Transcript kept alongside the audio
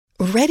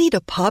Ready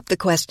to pop the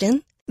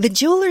question? The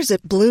jewelers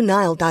at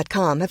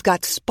BlueNile.com have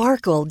got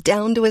sparkle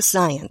down to a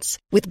science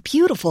with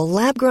beautiful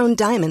lab-grown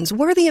diamonds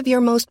worthy of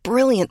your most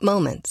brilliant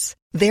moments.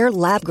 Their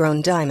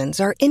lab-grown diamonds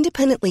are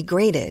independently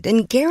graded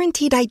and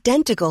guaranteed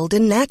identical to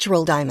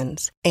natural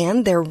diamonds,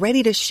 and they're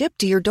ready to ship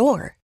to your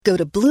door. Go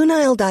to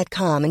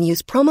BlueNile.com and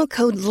use promo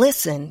code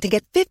LISTEN to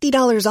get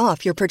 $50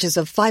 off your purchase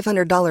of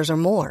 $500 or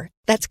more.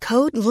 That's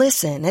code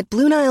LISTEN at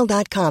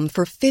BlueNile.com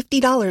for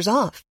 $50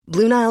 off.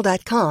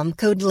 BlueNile.com,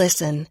 code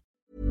LISTEN.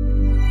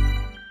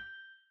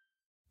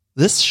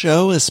 This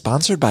show is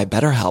sponsored by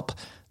BetterHelp.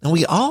 And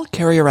we all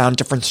carry around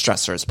different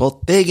stressors,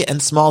 both big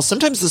and small.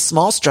 Sometimes the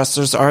small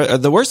stressors are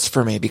the worst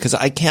for me because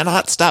I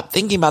cannot stop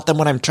thinking about them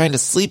when I'm trying to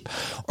sleep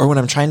or when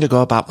I'm trying to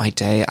go about my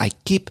day. I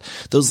keep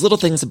those little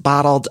things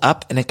bottled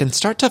up and it can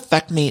start to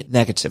affect me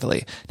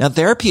negatively. Now,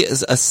 therapy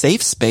is a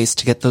safe space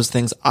to get those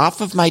things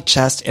off of my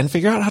chest and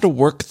figure out how to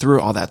work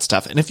through all that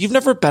stuff. And if you've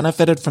never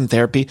benefited from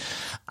therapy,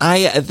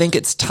 I think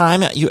it's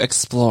time you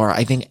explore.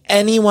 I think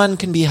anyone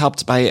can be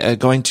helped by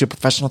going to a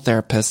professional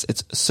therapist.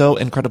 It's so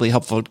incredibly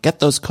helpful. Get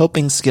those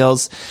coping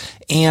skills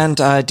and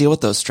deal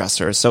with those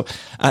stressors. So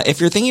if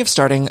you're thinking of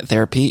starting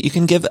therapy, you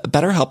can give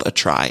BetterHelp a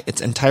try.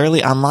 It's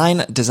entirely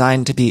online,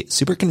 designed to be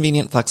super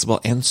convenient, flexible,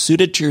 and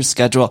suited to your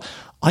schedule.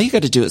 All you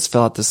got to do is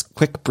fill out this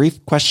quick,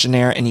 brief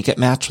questionnaire and you get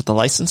matched with a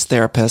licensed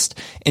therapist,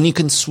 and you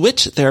can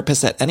switch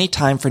therapists at any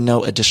time for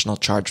no additional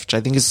charge, which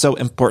I think is so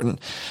important.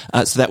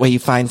 So that way you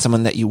find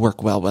someone that you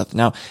work well with.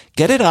 Now,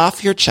 get it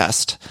off your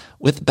chest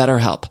with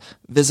BetterHelp.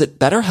 Visit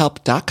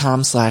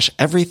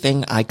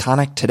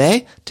BetterHelp.com/everythingiconic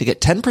today to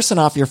get 10%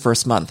 off your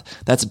first month.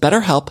 That's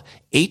BetterHelp,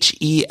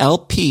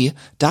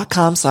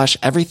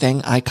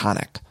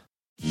 HELP.com/everythingiconic.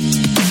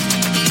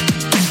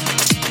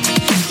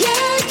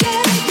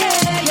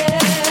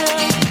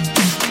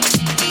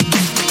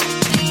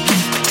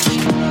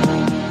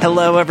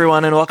 Hello,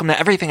 everyone, and welcome to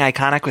Everything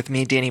Iconic with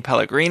me, Danny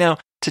Pellegrino.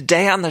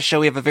 Today on the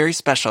show, we have a very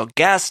special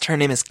guest. Her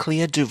name is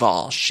Clea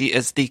Duvall. She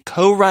is the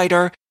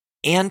co-writer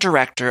and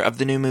director of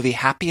the new movie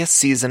Happiest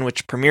Season,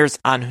 which premieres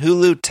on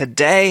Hulu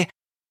today.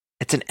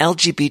 It's an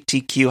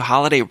LGBTQ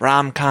holiday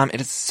rom-com.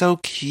 It is so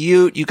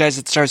cute. You guys,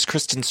 it stars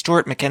Kristen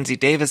Stewart, Mackenzie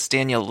Davis,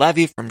 Daniel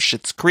Levy from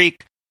Schitt's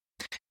Creek.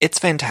 It's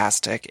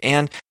fantastic.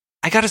 And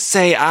I gotta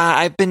say,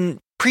 I've been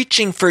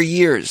preaching for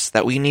years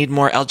that we need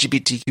more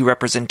LGBTQ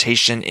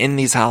representation in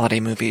these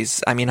holiday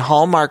movies. I mean,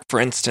 Hallmark, for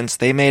instance,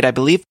 they made, I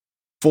believe,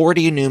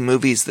 40 new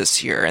movies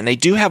this year, and they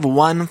do have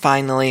one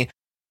finally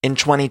in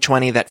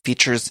 2020 that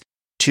features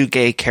 2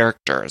 gay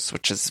characters,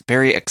 which is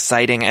very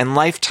exciting. And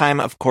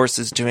Lifetime, of course,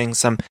 is doing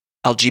some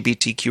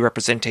LGBTQ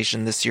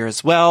representation this year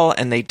as well,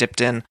 and they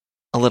dipped in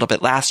a little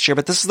bit last year,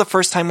 but this is the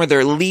first time where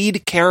they're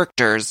lead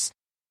characters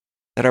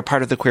that are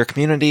part of the queer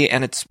community,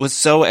 and it was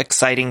so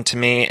exciting to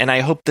me, and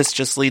I hope this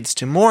just leads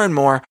to more and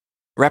more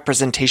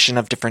representation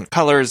of different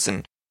colors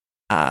and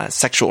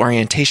sexual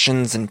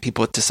orientations and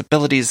people with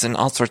disabilities and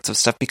all sorts of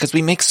stuff, because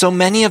we make so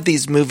many of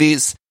these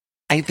movies.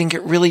 I think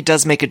it really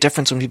does make a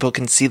difference when people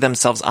can see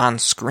themselves on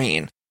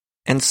screen.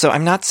 And so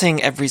I'm not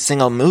saying every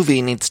single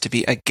movie needs to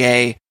be a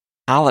gay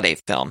holiday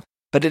film,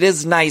 but it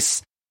is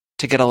nice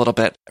to get a little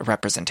bit of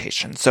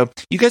representation. So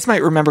you guys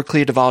might remember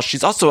Clea Duvall.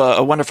 She's also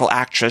a wonderful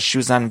actress. She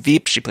was on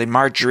Veep. She played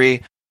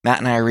Marjorie. Matt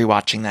and I are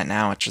rewatching that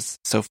now, which is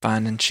so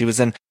fun. And she was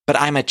in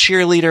But I'm a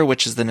Cheerleader,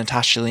 which is the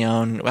Natasha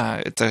Lyonne.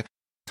 It's a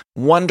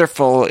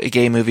wonderful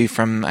gay movie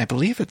from, I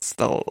believe it's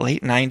the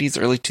late 90s,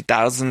 early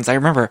 2000s. I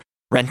remember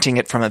renting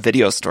it from a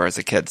video store as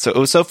a kid. So it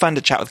was so fun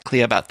to chat with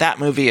Clea about that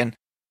movie and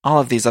all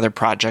of these other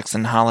projects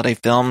and holiday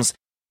films,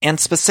 and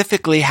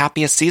specifically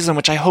Happiest Season,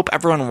 which I hope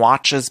everyone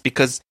watches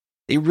because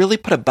they really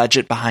put a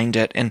budget behind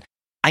it. And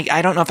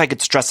I don't know if I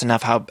could stress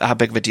enough how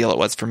big of a deal it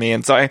was for me.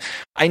 And so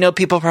I know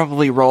people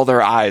probably roll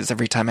their eyes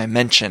every time I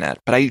mention it,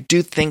 but I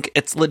do think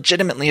it's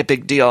legitimately a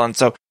big deal. And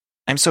so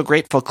I'm so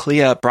grateful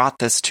Clea brought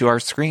this to our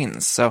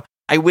screens. So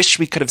I wish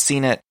we could have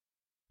seen it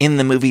in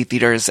the movie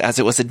theaters as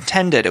it was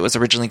intended. It was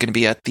originally going to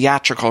be a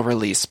theatrical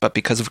release, but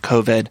because of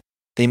COVID,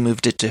 they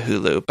moved it to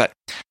Hulu. But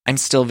I'm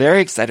still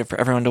very excited for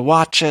everyone to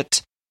watch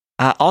it.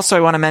 Also, I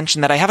want to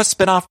mention that I have a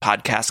spin-off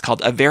podcast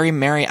called A Very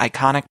Merry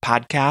Iconic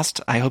Podcast.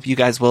 I hope you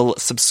guys will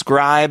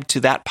subscribe to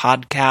that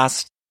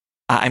podcast.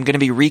 I'm going to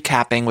be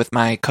recapping with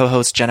my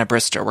co-host Jenna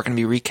Brister. We're going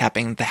to be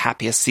recapping the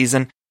Happiest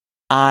Season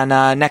on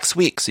next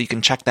week, so you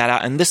can check that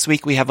out. And this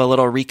week we have a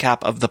little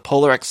recap of The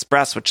Polar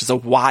Express, which is a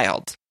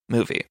wild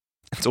movie.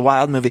 It's a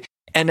wild movie.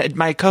 And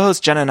my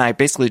co-host Jenna and I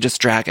basically just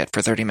drag it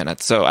for 30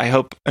 minutes. So I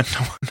hope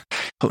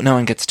no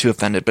one gets too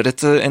offended. But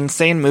it's an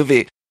insane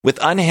movie with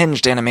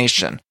unhinged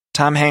animation.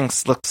 Tom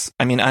Hanks looks,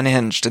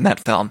 unhinged in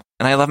that film.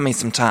 And I love me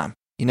some Tom.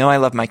 You know I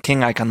love my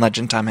king icon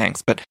legend Tom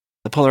Hanks, but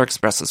The Polar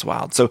Express is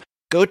wild. So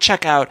go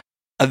check out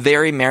A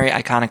Very Merry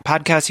Iconic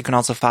Podcast. You can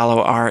also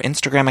follow our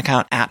Instagram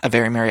account at A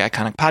Very Merry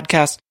Iconic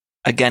Podcast.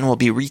 Again, we'll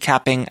be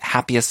recapping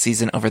Happiest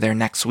Season over there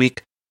next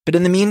week. But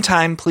in the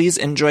meantime, please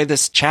enjoy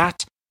this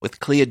chat with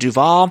Clea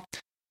Duvall.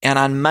 And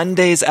on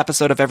Monday's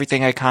episode of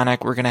Everything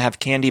Iconic, we're going to have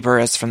Candy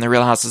Burris from The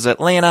Real Houses of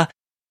Atlanta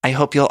I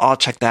hope you'll all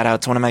check that out.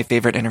 It's one of my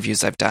favorite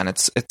interviews I've done.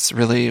 It's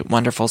really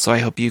wonderful. So I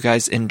hope you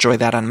guys enjoy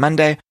that on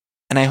Monday.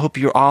 And I hope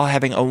you're all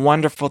having a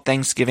wonderful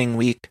Thanksgiving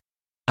week.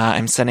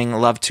 I'm sending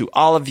love to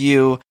all of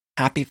you.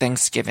 Happy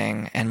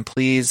Thanksgiving. And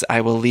please, I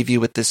will leave you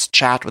with this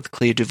chat with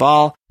Clea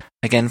Duvall.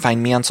 Again,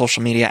 find me on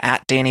social media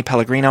at Danny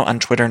Pellegrino on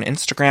Twitter and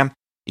Instagram.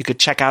 You could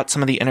check out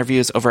some of the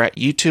interviews over at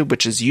YouTube,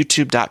 which is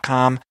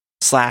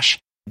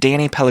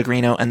youtube.com/Danny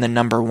Pellegrino and the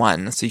number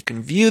 1. So you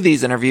can view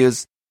these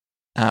interviews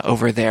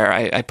over there.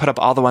 I put up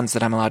all the ones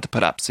that I'm allowed to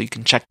put up, so you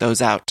can check those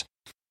out.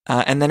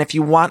 And then if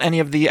you want any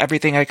of the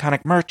Everything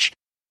Iconic merch,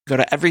 go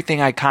to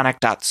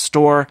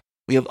everythingiconic.store.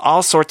 We have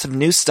all sorts of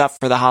new stuff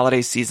for the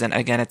holiday season.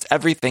 Again, it's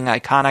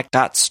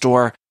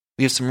everythingiconic.store.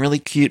 We have some really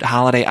cute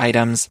holiday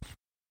items.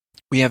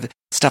 We have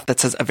stuff that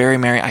says A Very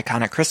Merry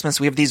Iconic Christmas.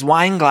 We have these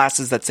wine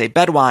glasses that say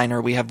Bedwine,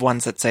 or we have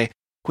ones that say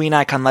Queen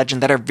Icon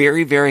Legend that are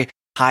very, very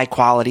high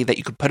quality that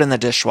you could put in the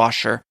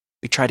dishwasher.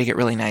 We try to get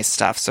really nice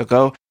stuff. So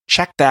go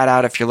check that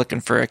out if you're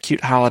looking for a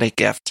cute holiday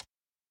gift.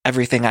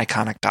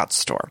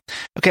 Everythingiconic.store.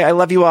 Okay, I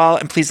love you all,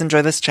 and please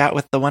enjoy this chat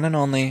with the one and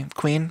only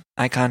Queen,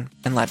 Icon,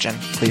 and Legend,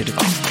 Clea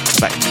Duvall.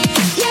 Bye.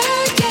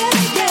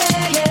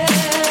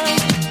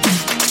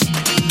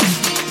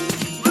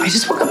 I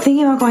just woke up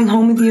thinking about going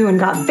home with you and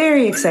got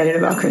very excited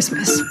about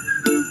Christmas.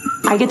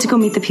 I get to go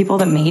meet the people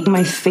that made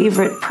my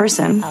favorite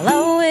person. I'll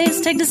always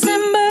take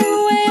December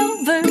way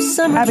over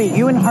summer. Abby,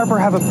 you and Harper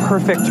have a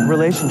perfect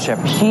relationship.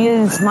 She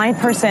is my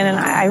person, and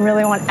I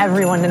really want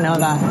everyone to know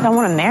that. I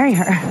want to marry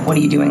her. What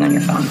are you doing on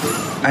your phone?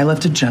 I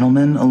left a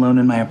gentleman alone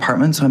in my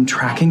apartment, so I'm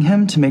tracking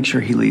him to make sure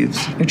he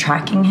leaves. You're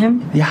tracking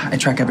him? Yeah, I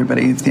track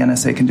everybody. If the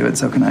NSA can do it,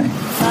 so can I.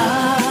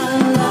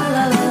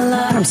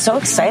 I'm so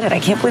excited. I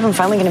can't believe I'm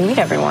finally going to meet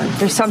everyone.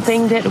 There's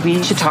something that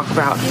we should talk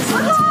about.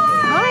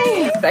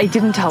 Hi! I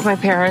didn't tell my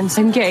parents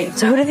I'm gay.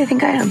 So who do they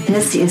think I am?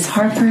 This is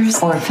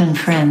Harper's orphan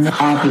friend,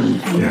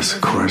 Abby. Yes, of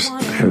course.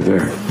 They're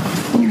there.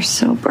 You're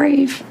so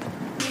brave.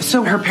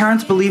 So her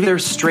parents believe their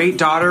straight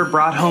daughter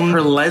brought home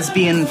her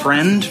lesbian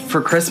friend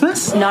for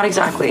Christmas? Not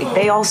exactly.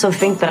 They also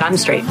think that I'm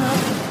straight.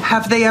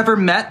 Have they ever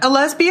met a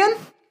lesbian?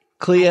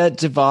 Clea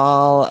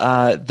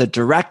Duvall, the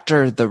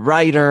director, the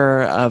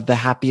writer of The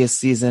Happiest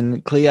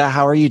Season. Clea,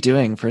 how are you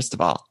doing, first of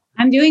all?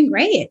 I'm doing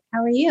great.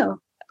 How are you?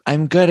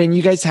 I'm good. And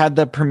you guys had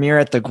the premiere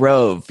at the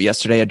Grove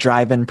yesterday, a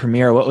drive-in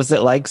premiere. What was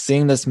it like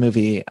seeing this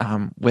movie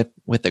with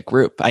a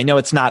group? I know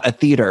it's not a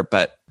theater,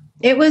 but...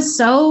 It was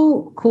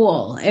so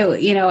cool.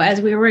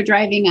 As we were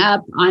driving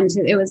up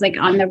it was like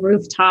on the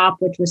rooftop,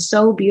 which was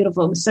so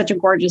beautiful. It was such a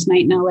gorgeous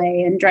night in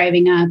LA, and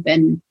driving up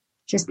and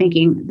just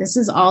thinking, this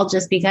is all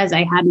just because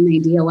I had an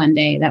idea one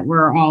day that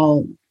we're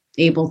all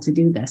able to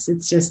do this.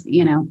 It's just,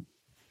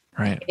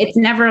 right. It's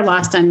never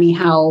lost on me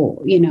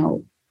how,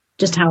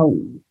 just how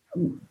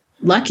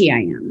lucky I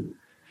am.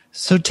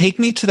 So take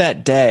me to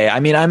that day. I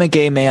mean, I'm a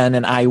gay man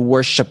and I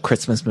worship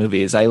Christmas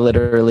movies.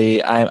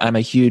 I'm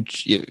a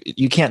huge,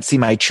 you can't see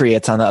my tree.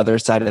 It's on the other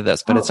side of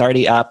this, but It's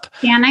already up.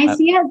 Can I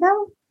see it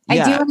though?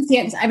 Yeah. I do want to see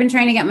it. I've been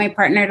trying to get my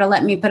partner to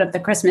let me put up the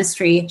Christmas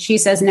tree. She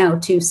says no,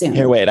 too soon.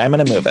 Here, wait, I'm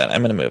going to move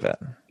it.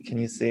 Can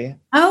you see?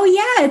 Oh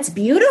yeah, it's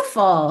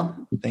beautiful.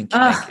 Thank you.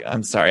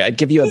 I'm sorry. I'd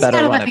give you a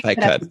better one if I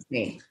could.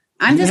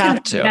 I'm just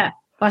going to do that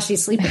while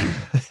she's sleeping.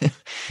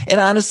 It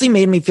honestly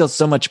made me feel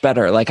so much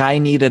better. Like I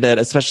needed it,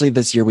 especially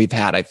this year we've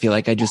had. I feel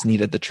like I just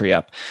needed the tree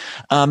up.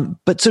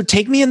 But so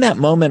take me in that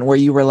moment where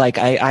you were like,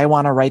 I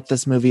want to write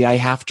this movie. I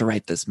have to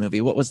write this movie.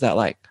 What was that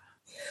like?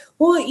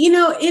 Well,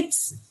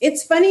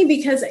 it's funny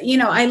because,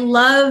 I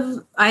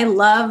love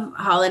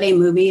holiday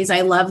movies.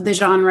 I love the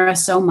genre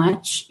so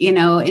much,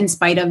 in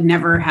spite of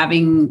never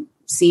having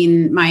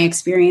seen my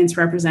experience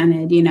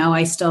represented,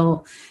 I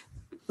still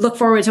look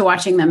forward to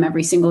watching them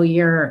every single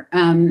year.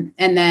 And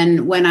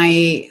then when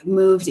I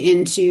moved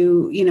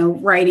into,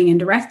 writing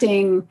and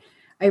directing,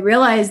 I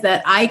realized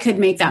that I could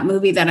make that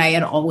movie that I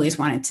had always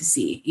wanted to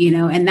see,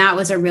 and that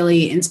was a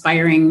really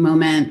inspiring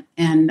moment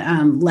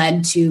and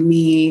led to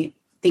me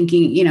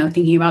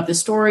thinking about the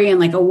story and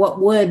like,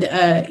 what would,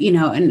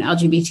 an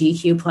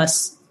LGBTQ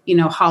plus,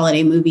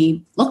 holiday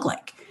movie look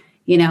like,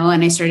 and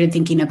I started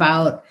thinking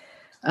about,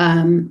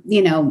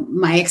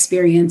 my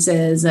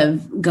experiences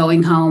of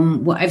going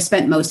home. I've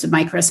spent most of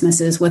my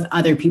Christmases with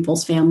other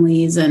people's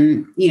families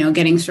and,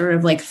 getting sort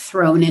of like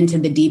thrown into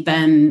the deep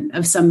end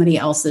of somebody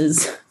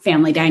else's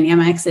family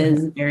dynamics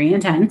is very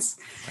intense,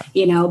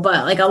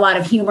 but like a lot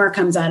of humor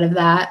comes out of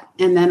that.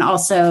 And then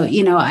also,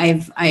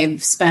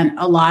 I've spent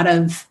a lot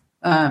of,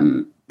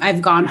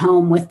 I've gone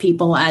home with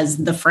people as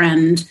the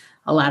friend.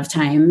 A lot of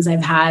times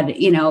I've had,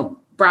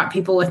 brought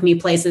people with me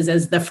places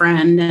as the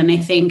friend. And I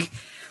think,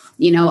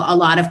 a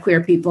lot of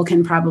queer people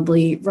can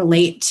probably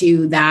relate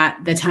to that,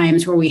 the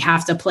times where we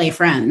have to play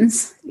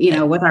friends,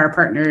 with our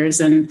partners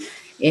and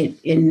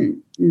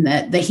in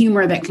the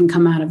humor that can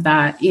come out of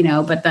that,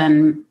 but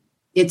then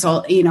it's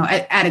all,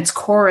 at its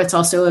core, it's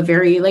also a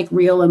very like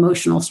real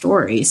emotional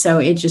story. So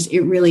it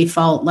really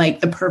felt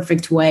like the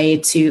perfect way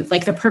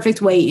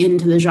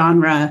into the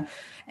genre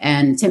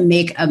and to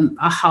make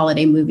a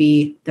holiday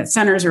movie that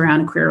centers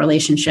around a queer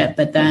relationship,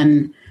 but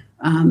then,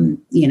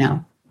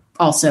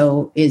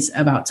 also is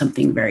about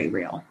something very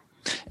real.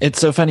 It's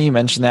so funny you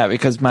mentioned that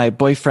because my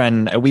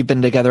boyfriend, we've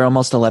been together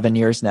almost 11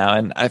 years now.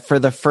 And for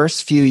the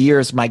first few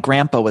years, my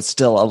grandpa was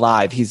still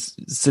alive. He's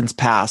since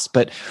passed,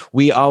 but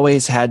we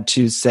always had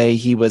to say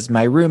he was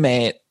my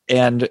roommate.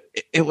 And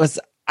it was,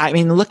 I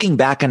mean, looking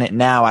back on it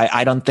now,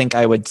 I don't think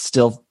I would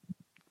still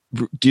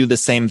do the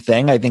same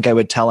thing. I think I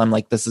would tell him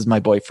like, this is my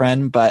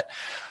boyfriend, but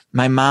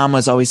my mom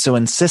was always so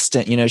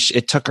insistent. You know,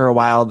 it took her a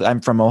while. I'm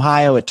from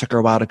Ohio. It took her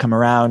a while to come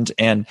around,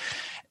 and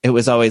it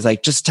was always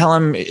like, just tell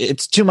him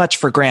it's too much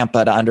for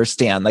grandpa to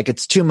understand. Like,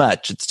 it's too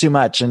much. It's too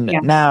much. And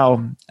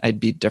now I'd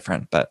be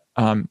different. But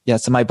so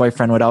my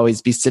boyfriend would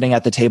always be sitting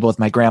at the table with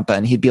my grandpa,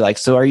 and he'd be like,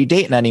 so are you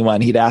dating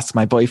anyone? He'd ask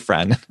my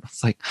boyfriend.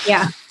 It's like,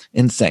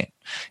 insane.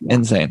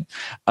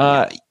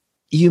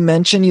 You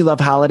mentioned you love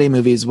holiday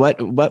movies.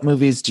 What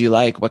movies do you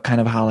like? What kind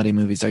of holiday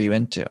movies are you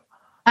into?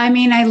 I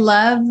mean, I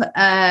love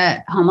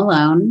Home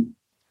Alone.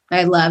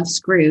 I love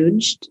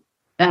Scrooged.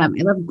 I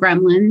love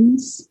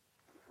Gremlins.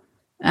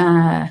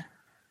 I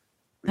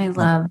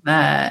love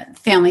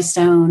Family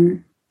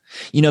Stone.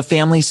 You know,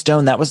 Family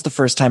Stone, that was the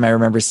first time I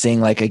remember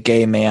seeing like a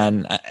gay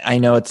man. I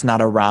know it's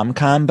not a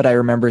rom-com, but I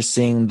remember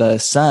seeing the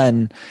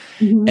son,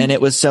 and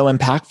it was so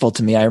impactful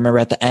to me. I remember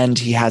at the end,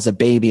 he has a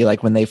baby,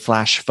 like when they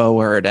flash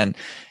forward, and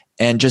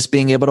just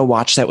being able to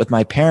watch that with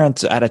my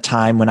parents at a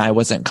time when I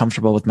wasn't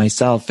comfortable with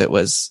myself, it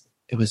was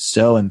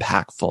so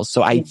impactful.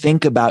 So I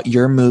think about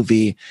your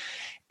movie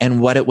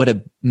and what it would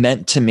have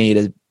meant to me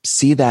to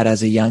see that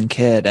as a young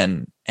kid.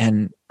 And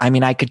I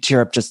mean, I could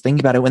tear up just thinking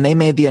about it. When they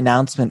made the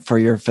announcement for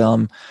your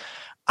film,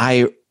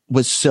 I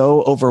was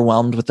so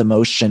overwhelmed with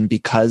emotion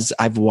because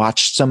I've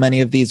watched so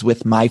many of these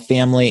with my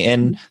family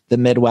in the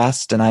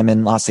Midwest, and I'm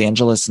in Los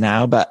Angeles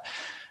now, but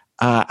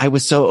I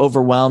was so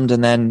overwhelmed.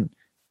 And then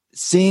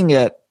seeing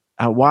it,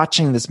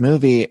 watching this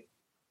movie,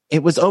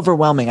 it was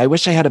overwhelming. I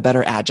wish I had a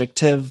better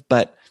adjective,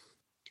 but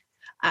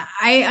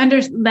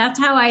that's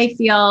how I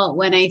feel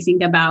when I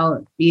think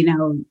about,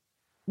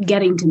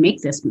 getting to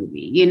make this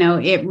movie.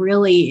 It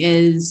really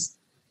is,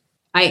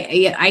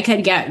 I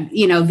could get,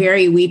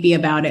 very weepy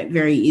about it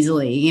very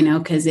easily,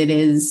 because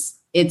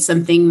it's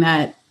something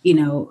that,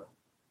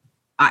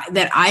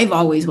 that I've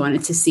always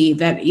wanted to see,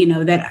 that,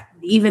 that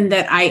even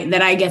that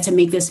I get to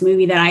make this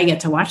movie, that I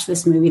get to watch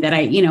this movie, that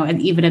I,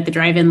 even at the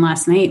drive-in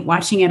last night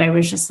watching it, I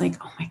was just like,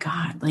 oh my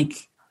God,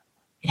 like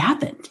it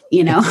happened,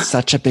 It's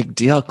such a big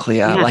deal, Clea.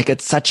 Yeah. Like,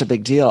 it's such a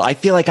big deal. I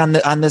feel like on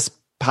this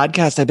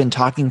podcast, I've been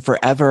talking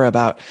forever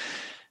about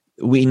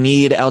we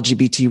need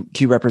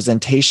LGBTQ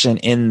representation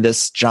in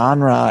this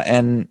genre.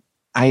 And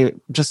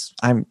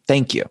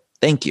thank you.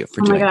 Thank you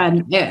for doing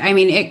God.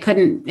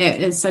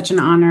 It is such an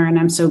honor. And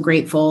I'm so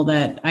grateful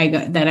that I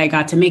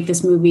got to make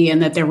this movie,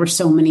 and that there were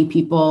so many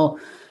people,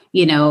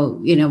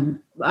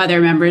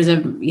 other members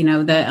of, the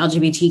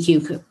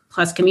LGBTQ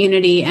plus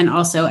community, and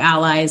also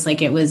allies.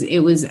 Like it was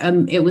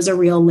a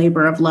real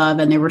labor of love.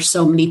 And there were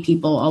so many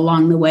people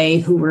along the way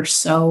who were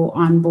so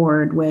on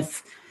board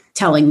with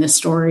telling the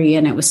story.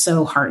 And it was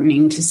so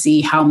heartening to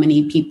see how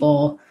many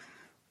people,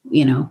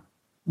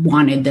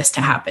 wanted this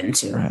to happen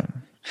too. Right.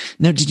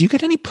 Now, did you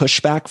get any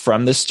pushback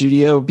from the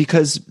studio?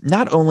 Because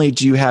not only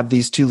do you have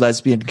these two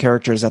lesbian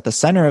characters at the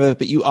center of it,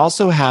 but you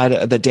also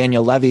had the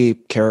Daniel Levy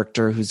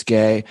character who's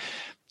gay.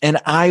 And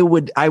I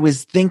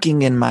was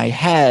thinking in my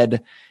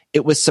head,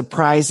 it was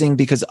surprising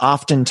because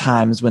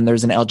oftentimes when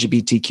there's an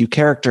LGBTQ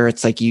character,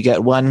 it's like you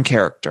get one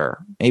character,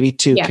 maybe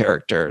two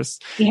characters.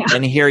 Yeah.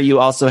 And here you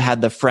also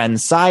had the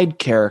friend side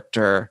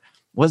character.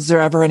 Was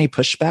there ever any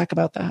pushback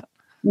about that?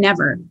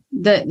 Never.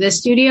 The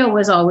studio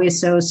was always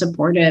so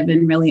supportive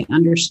and really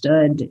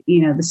understood,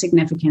 the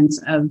significance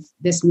of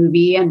this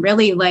movie, and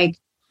really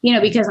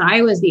because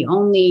I was the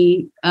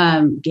only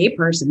gay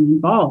person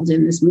involved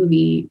in this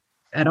movie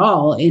at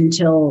all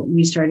until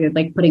we started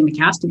putting the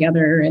cast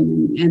together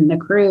and the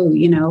crew.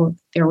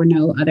 There were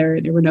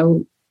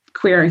no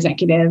queer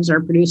executives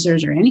or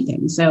producers or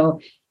anything.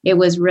 So it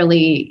was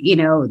really,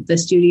 the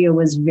studio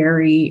was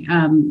very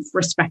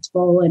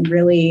respectful, and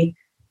really,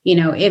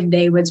 if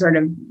they would sort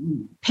of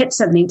pitch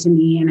something to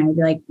me and I'd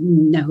be like,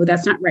 no,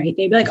 that's not right,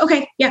 they'd be like,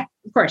 okay, yeah,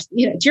 of course,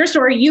 it's your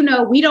story,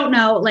 we don't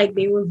know. Like,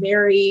 they were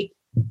very,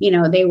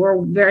 they were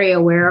very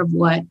aware of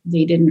what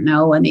they didn't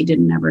know, and they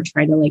didn't ever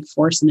try to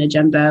force an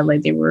agenda.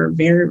 Like, they were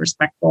very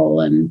respectful,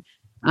 and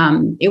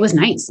it was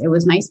nice. It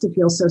was nice to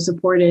feel so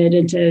supported,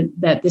 and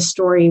that this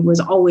story was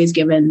always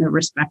given the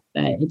respect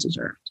that it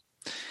deserved.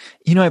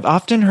 I've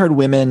often heard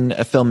women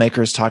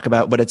filmmakers talk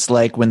about what it's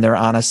like when they're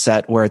on a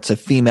set where it's a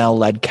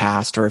female-led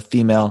cast or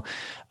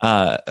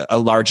a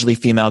largely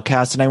female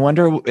cast. And I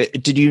wonder,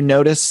 did you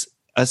notice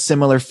a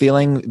similar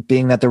feeling,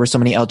 being that there were so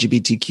many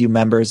LGBTQ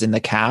members in the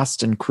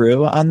cast and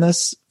crew on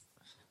this?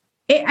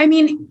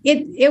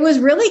 It was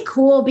really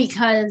cool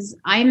because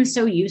I'm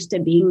so used to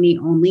being the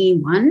only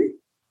one,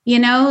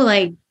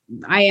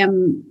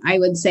 I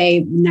would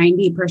say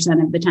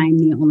 90% of the time,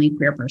 the only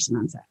queer person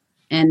on set.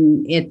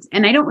 And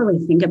I don't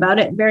really think about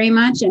it very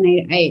much. And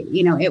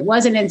it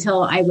wasn't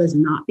until I was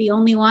not the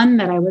only one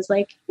that I was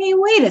like, hey,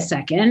 wait a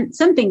second,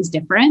 something's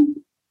different.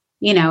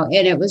 and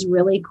it was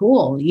really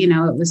cool.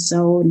 It was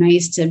so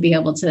nice to be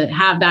able to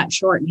have that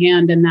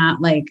shorthand and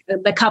that like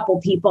the couple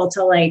people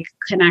to like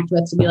connect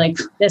with, to be like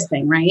this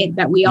thing, right,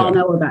 that we all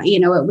know about. It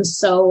was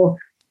so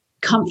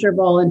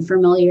comfortable and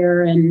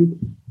familiar,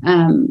 and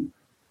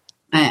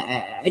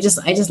I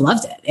just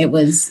loved it. It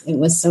was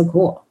so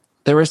cool.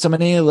 There were so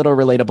many little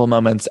relatable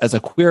moments as a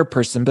queer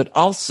person, but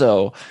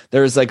also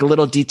there's like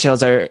little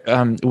details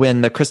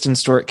when the Kristen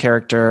Stewart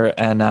character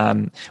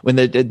and when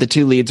the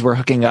two leads were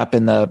hooking up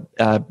in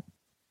the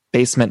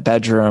basement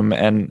bedroom,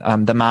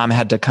 and the mom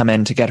had to come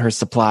in to get her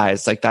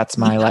supplies. Like, that's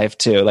my life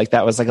too. Like,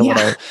 that was like a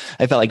little,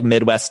 I felt like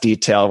Midwest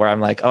detail where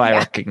I'm like, oh, I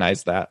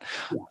recognize that.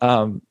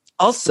 Yeah.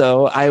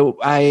 Also,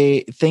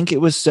 I think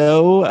it was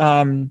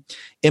so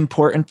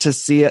important to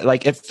see it.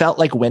 Like, it felt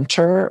like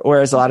winter,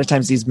 whereas a lot of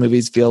times these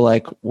movies feel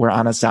like we're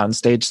on a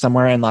soundstage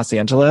somewhere in Los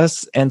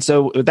Angeles. And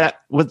so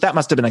that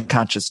must have been a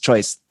conscious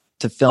choice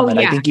to film it.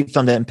 Yeah. I think you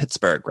filmed it in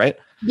Pittsburgh, right?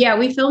 Yeah,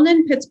 we filmed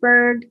in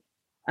Pittsburgh.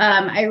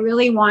 I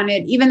really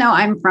wanted, even though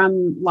I'm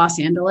from Los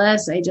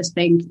Angeles, I just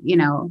think,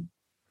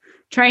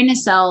 trying to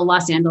sell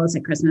Los Angeles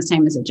at Christmas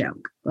time is a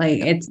joke. Like,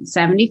 it's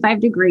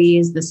 75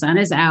 degrees. The sun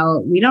is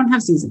out. We don't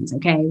have seasons.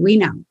 Okay. We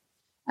know.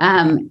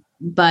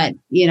 But,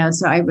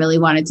 so I really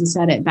wanted to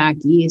set it back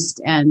east,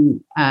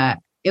 and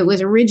it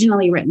was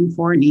originally written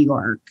for New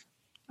York,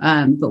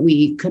 but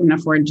we couldn't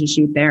afford to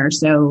shoot there.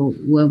 So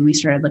when we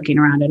started looking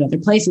around at other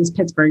places,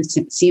 Pittsburgh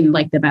seemed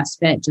like the best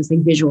fit. Just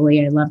like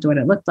visually, I loved what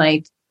it looked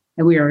like,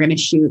 and we were going to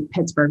shoot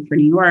Pittsburgh for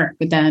New York.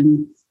 But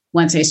then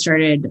once I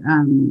started,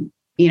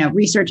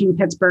 researching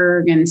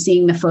Pittsburgh and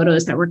seeing the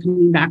photos that were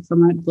coming back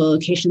from the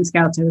location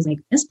scouts, I was like,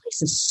 this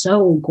place is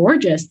so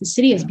gorgeous. The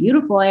city is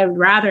beautiful. I would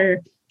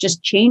rather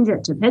just change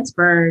it to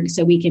Pittsburgh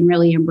so we can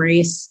really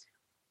embrace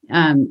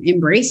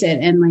it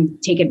and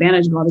like take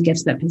advantage of all the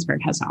gifts that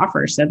Pittsburgh has to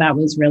offer. So that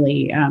was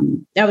really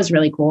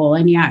cool.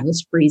 And yeah, it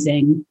was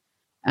freezing.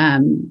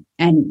 And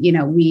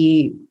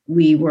we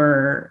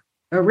were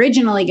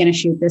originally going to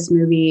shoot this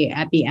movie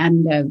at the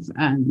end of,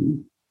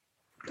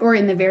 or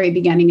in the very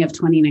beginning of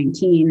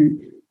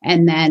 2019.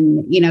 And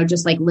then,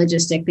 just like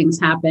logistic things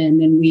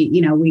happened, and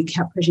we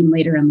kept pushing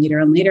later and later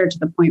and later, to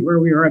the point where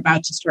we were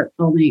about to start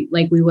filming.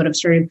 Like, we would have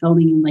started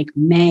filming in like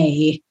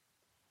May.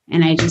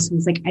 And I just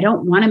was like, I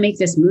don't want to make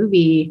this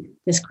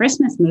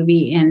Christmas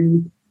movie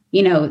in,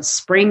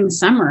 spring,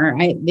 summer.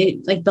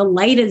 Like, the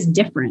light is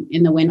different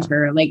in the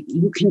winter. Like,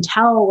 you can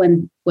tell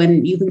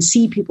when you can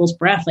see people's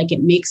breath, like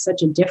it makes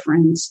such a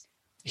difference.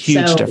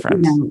 Huge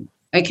difference.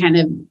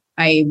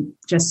 I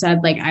just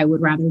said, like, I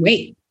would rather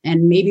wait,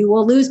 and maybe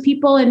we'll lose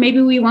people and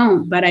maybe we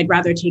won't, but I'd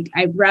rather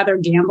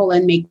gamble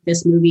and make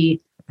this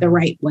movie the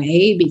right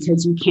way,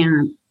 because you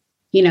can't,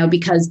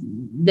 because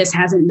this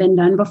hasn't been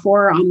done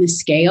before on this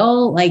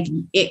scale. Like,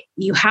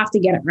 you have to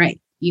get it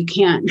right. You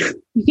can't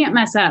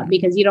mess up,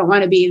 because you don't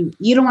want to be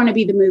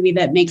the movie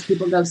that makes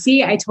people go,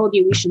 see, I told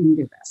you we shouldn't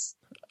do this.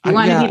 You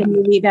want to be the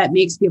movie that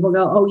makes people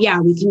go, oh yeah,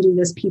 we can do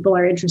this. People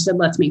are interested.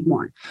 Let's make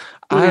more.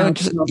 I'm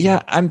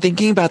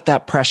thinking about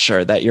that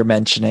pressure that you're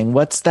mentioning.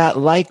 What's that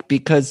like?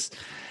 Because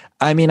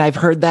I mean, I've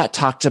heard that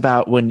talked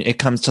about when it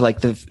comes to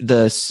like the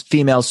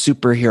female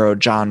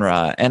superhero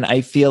genre. And I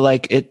feel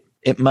like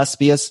it must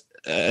be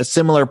a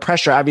similar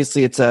pressure.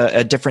 Obviously it's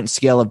a different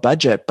scale of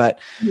budget, but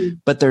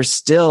there's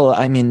still,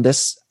 I mean,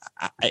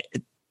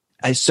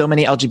 so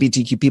many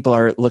LGBTQ people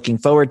are looking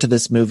forward to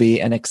this movie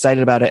and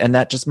excited about it. And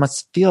that just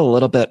must feel a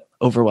little bit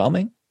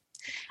overwhelming.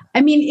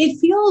 I mean, it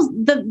feels,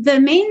 the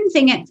main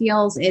thing it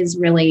feels is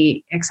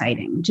really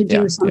exciting to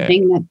do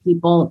something that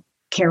people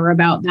care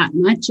about that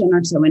much and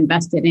are so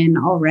invested in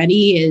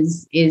already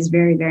is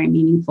very, very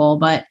meaningful.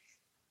 But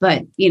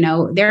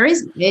there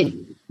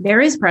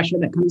is pressure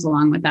that comes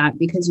along with that,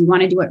 because you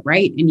want to do it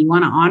right, and you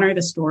want to honor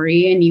the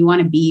story, and you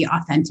want to be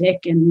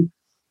authentic, and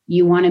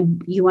you want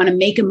to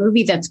make a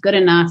movie that's good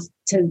enough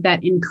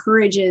that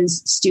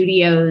encourages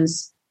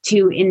studios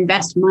to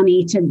invest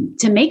money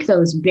to make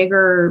those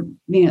bigger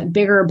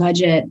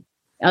budget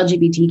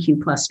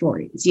LGBTQ plus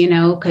stories,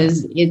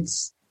 because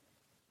it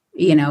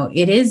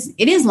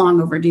is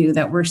long overdue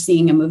that we're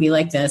seeing a movie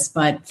like this,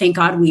 but thank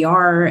God we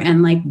are.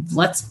 And like,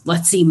 let's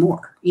see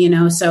more,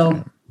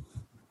 so,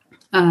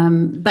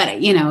 but,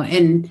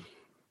 and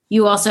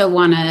you also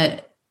want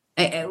to,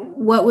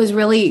 what was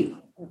really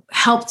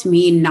helped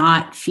me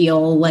not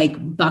feel like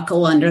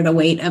buckle under the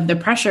weight of the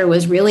pressure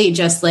was really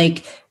just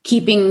like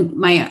keeping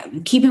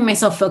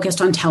myself focused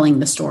on telling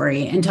the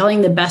story and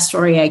telling the best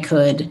story I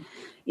could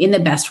in the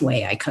best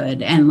way I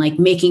could, and like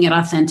making it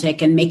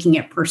authentic and making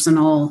it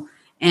personal.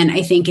 And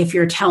I think if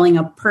you're telling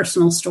a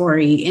personal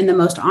story in the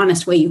most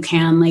honest way you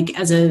can, like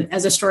as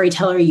a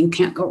storyteller, you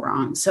can't go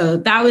wrong. So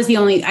that was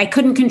I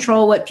couldn't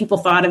control what people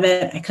thought of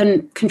it. I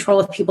couldn't control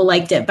if people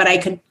liked it, but I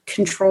could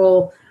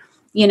control,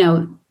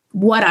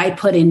 what I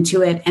put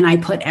into it. And I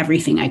put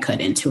everything I could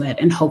into it.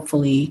 And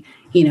hopefully,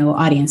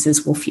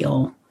 audiences will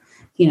feel,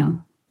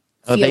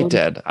 they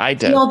did. I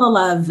did. Feel the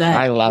love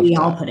that we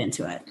all put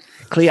into it.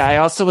 Clea, I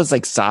also was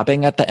like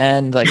sobbing at the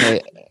end. Like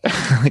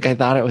I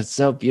thought it was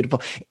so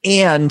beautiful.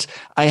 And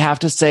I have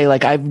to say,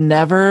 like, I've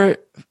never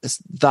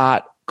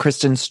thought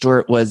Kristen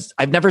Stewart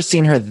I've never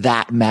seen her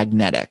that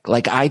magnetic.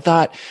 Like I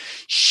thought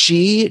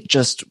she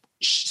just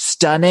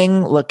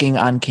stunning looking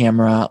on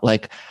camera.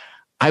 Like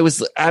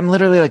I'm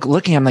literally like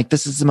looking, I'm like,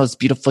 this is the most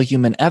beautiful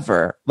human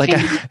ever. Like,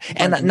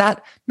 and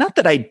not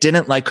that I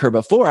didn't like her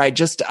before. I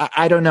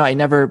don't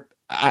know.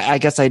 I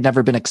guess I'd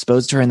never been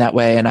exposed to her in that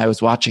way. And I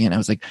was watching it and I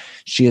was like,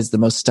 she is the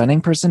most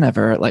stunning person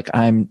ever. Like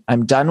I'm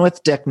done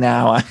with Dick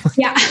now. I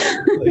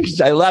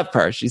love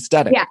her. She's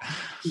stunning. Yeah.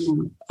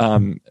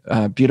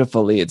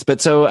 Beautiful leads.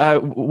 But so,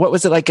 what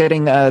was it like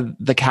getting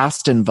the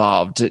cast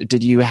involved?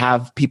 Did you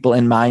have people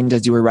in mind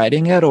as you were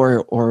writing it,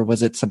 or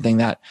was it something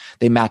that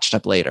they matched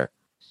up later?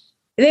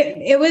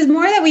 It was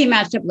more that we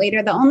matched up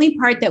later. The only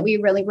part that we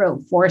really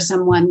wrote for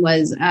someone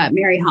was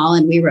Mary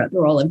Holland. We wrote the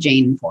role of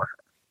Jane for her.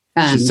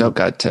 She's so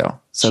good too.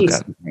 So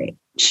she's good. Great.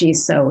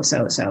 She's so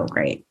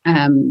great.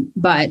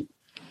 But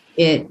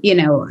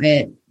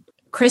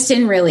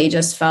Kristen really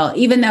just felt,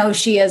 even though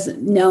she is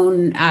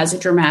known as a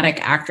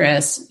dramatic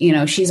actress,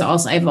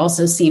 I've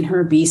also seen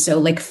her be so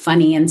like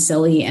funny and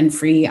silly and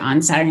free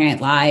on Saturday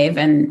Night Live.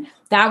 And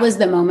that was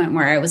the moment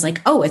where I was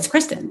like, oh, it's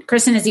Kristen.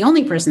 Kristen is the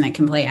only person that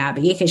can play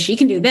Abby because she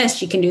can do this,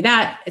 she can do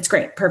that. It's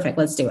great. Perfect.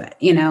 Let's do it.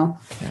 Yeah.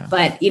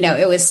 But,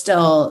 it was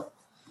still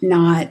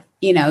not,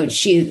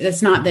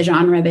 it's not the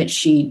genre that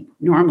she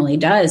normally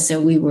does.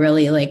 So we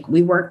really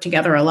we worked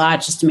together a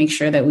lot just to make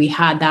sure that we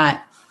had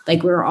that,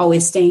 like we were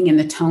always staying in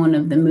the tone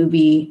of the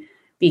movie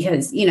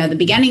because, the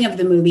beginning of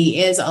the movie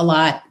is a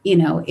lot,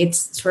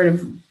 it's sort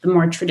of the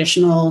more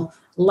traditional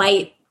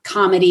light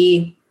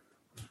comedy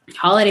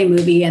holiday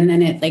movie. And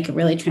then it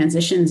really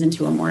transitions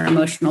into a more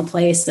emotional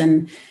place.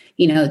 And,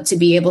 to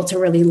be able to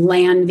really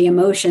land the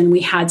emotion,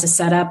 we had to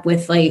set up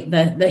with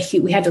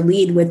we had to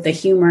lead with the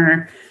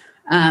humor.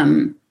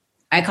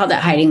 I called it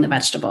hiding the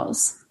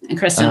vegetables. And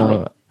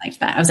Kristen liked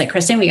that. I was like,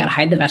 Kristen, we got to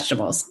hide the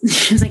vegetables.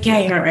 She was like,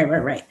 yeah,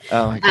 right.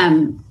 Oh my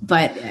God.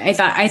 But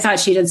I thought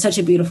she did such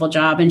a beautiful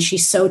job and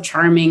she's so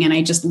charming and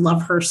I just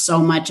love her so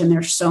much. And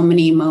there's so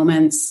many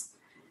moments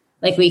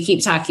like we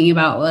keep talking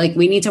about, like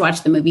we need to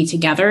watch the movie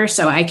together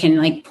so I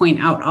can point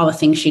out all the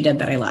things she did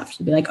that I loved.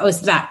 To be like, oh, it's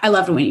that. I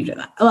loved when you did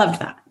that. I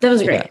loved that. That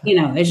was great.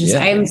 Yeah. It's just,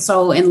 I'm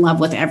so in love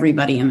with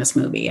everybody in this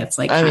movie. It's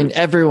like,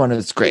 everyone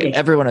is great.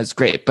 Everyone is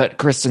great. But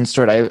Kristen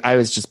Stewart, I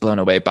was just blown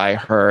away by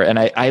her. And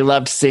I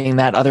loved seeing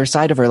that other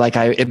side of her.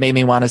 It made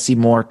me want to see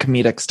more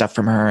comedic stuff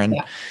from her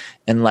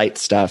and light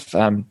stuff.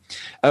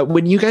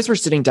 When you guys were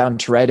sitting down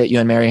to write it, you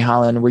and Mary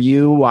Holland, were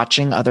you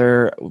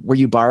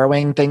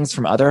borrowing things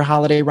from other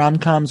holiday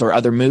rom-coms or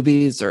other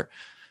movies or?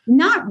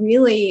 Not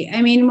really.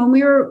 I mean,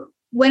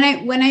 when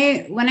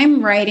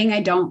I'm writing,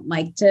 I don't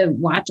like to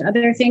watch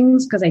other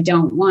things because I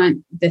don't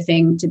want the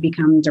thing to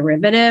become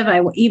derivative.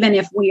 Even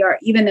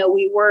though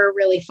we were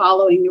really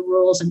following the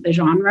rules of the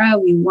genre,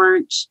 we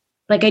weren't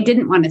I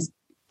didn't want to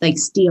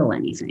steal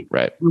anything.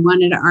 Right. We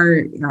wanted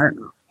our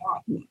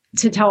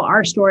to tell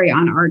our story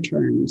on our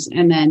terms.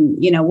 And then,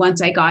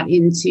 once I got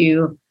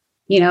into,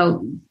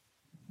 the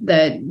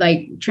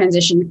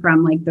transition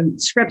from the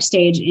script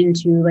stage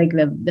into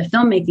the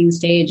filmmaking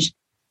stage,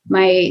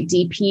 my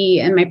DP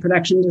and my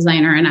production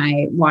designer and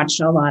I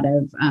watched a lot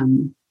of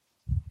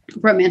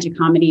romantic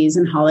comedies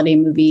and holiday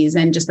movies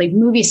and just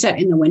movies set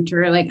in the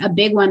winter. A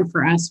big one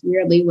for us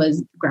weirdly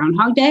was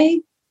Groundhog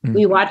Day. Mm-hmm.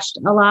 We watched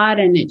a lot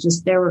and it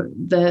just,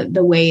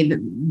 the way that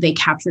they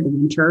captured the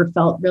winter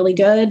felt really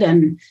good.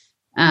 And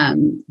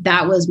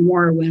that was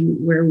more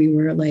where we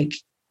were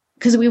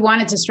because we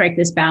wanted to strike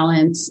this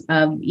balance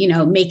of,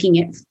 making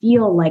it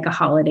feel like a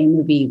holiday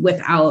movie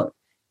without,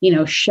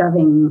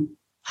 shoving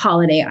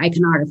holiday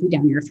iconography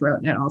down your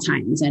throat at all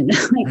times and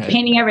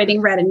painting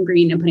everything red and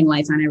green and putting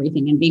lights on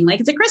everything and being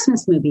it's a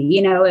Christmas movie.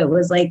 It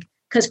was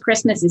because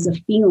Christmas is a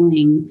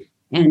feeling.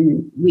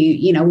 And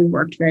we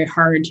worked very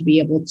hard to be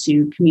able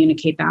to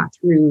communicate that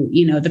through,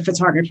 the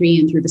photography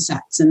and through the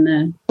sets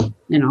and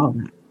all of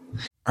that.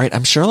 All right,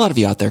 I'm sure a lot of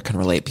you out there can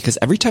relate because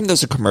every time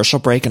there's a commercial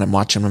break and I'm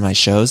watching one of my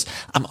shows,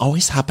 I'm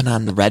always hopping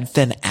on the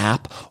Redfin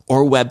app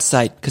or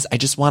website because I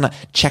just want to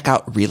check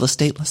out real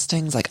estate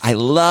listings. I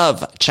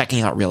love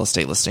checking out real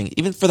estate listings,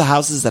 even for the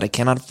houses that I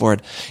cannot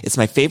afford. It's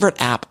my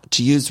favorite app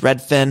to use,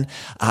 Redfin.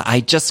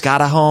 I just got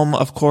a home,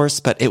 of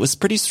course, but it was a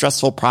pretty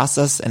stressful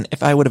process. And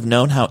if I would have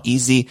known how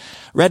easy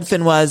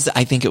Redfin was,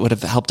 I think it would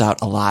have helped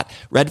out a lot.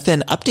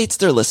 Redfin updates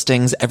their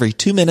listings every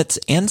 2 minutes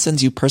and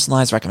sends you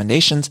personalized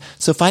recommendations.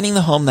 So finding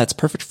the home that's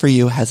perfect for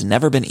you has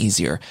never been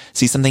easier.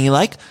 See something you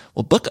like?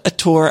 Well, book a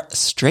tour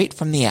straight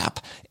from the app.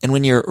 And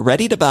when you're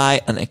ready to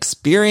buy, an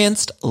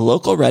experienced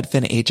local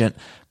Redfin agent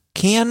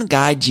can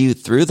guide you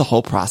through the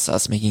whole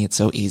process, making it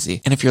so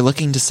easy. And if you're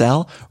looking to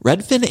sell,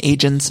 Redfin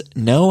agents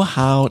know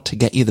how to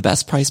get you the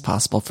best price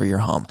possible for your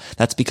home.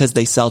 That's because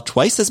they sell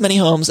twice as many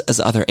homes as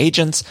other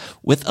agents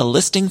with a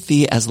listing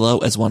fee as low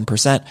as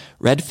 1%.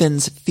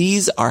 Redfin's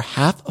fees are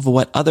half of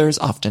what others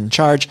often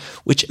charge,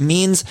 which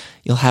means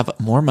you'll have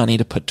more money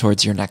to put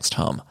towards your next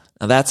home.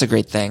 Now, that's a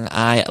great thing.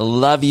 I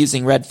love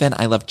using Redfin.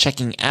 I love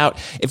checking out.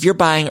 If you're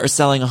buying or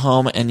selling a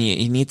home and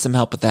you need some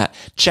help with that,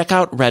 check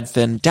out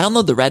Redfin.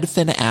 Download the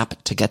Redfin app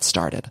to get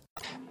started.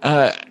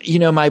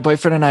 My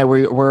boyfriend and I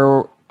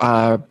we're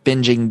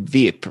binging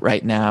Veep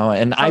right now,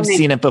 and I've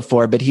seen it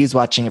before, but he's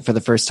watching it for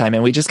the first time.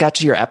 And we just got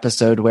to your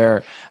episode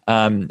where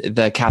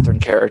the Catherine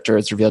character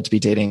is revealed to be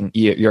dating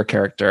your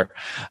character.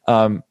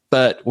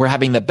 But we're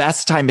having the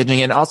best time binging.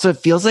 And also it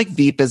feels like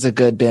Veep is a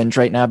good binge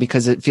right now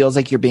because it feels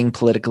like you're being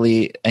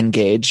politically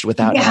engaged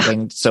without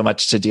having so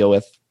much to deal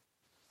with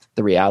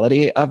the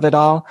reality of it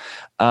all.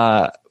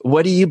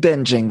 What are you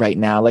binging right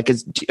now? Like,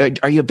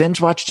 are you a binge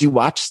watch? Do you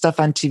watch stuff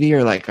on TV,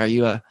 or like, are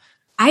you a...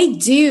 I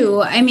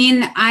do. I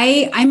mean,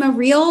 I'm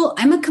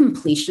a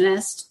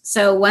completionist.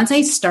 So once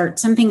I start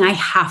something, I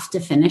have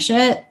to finish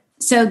it.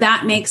 So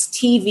that makes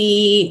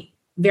TV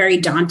very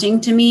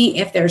daunting to me.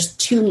 If there's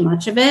too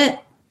much of it,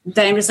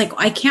 then I'm just like,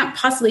 I can't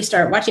possibly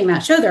start watching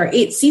that show. There are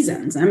 8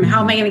 seasons.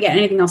 How am I going to get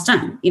anything else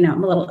done?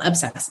 I'm a little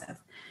obsessive.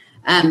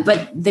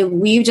 But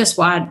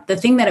the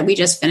thing that we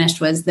just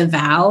finished was The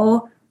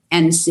Vow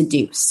and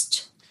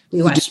Seduced.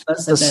 We watched both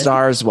of the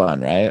Stars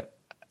one, right?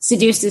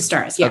 Seduced is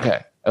Stars.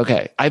 Yeah.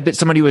 Okay. I bet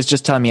somebody was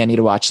just telling me I need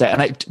to watch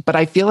that. But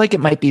I feel like it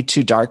might be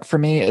too dark for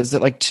me. Is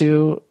it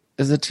too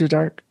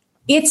dark?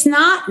 It's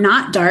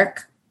not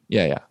dark.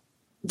 Yeah.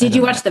 Did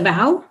you watch The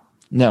Vow?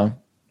 No.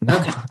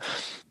 Okay.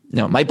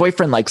 No, my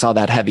boyfriend likes all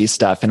that heavy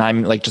stuff, and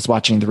I'm like just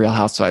watching The Real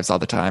Housewives all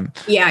the time.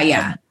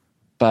 Yeah.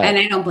 And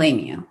I don't blame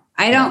you.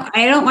 I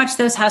don't watch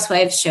those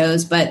housewives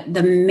shows, but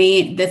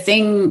the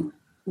thing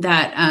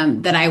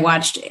that I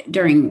watched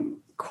during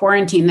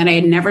quarantine that I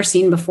had never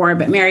seen before,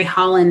 but Mary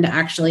Holland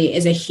actually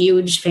is a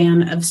huge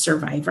fan of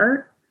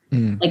Survivor,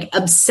 like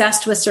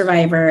obsessed with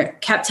Survivor,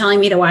 kept telling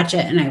me to watch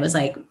it. And I was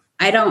like,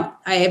 I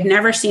have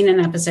never seen an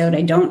episode.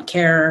 I don't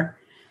care.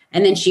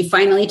 And then she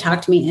finally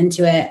talked me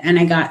into it, and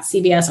I got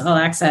CBS All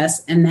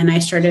Access, and then I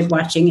started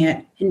watching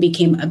it and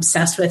became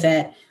obsessed with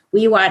it.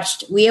 We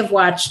have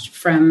watched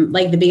from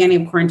like the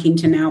beginning of quarantine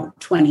to now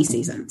 20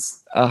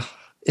 seasons.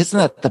 Isn't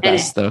that the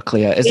best though,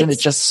 Clea? Isn't it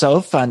just so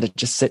fun to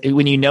just sit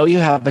when you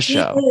have a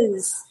show?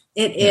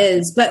 It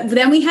is. But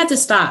then we had to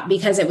stop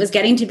because it was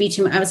getting to be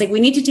too much. I was like,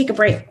 we need to take a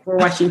break. We're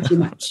watching too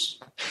much.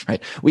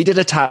 Right.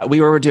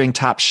 We were doing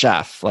Top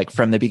Chef, like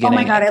from the beginning.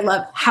 Oh my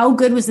God. How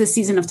good was this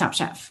season of Top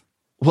Chef?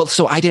 Well,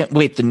 so I didn't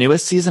the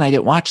newest season. I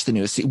didn't watch the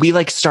newest season. We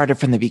started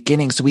from the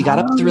beginning. So we got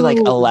up through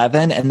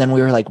 11, and then we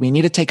were like, we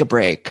need to take a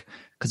break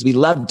because we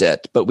loved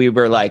it. But we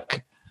were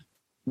like,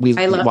 we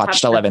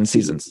watched 11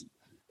 seasons.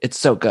 It's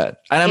so good.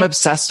 And I'm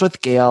obsessed with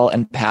Gail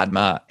and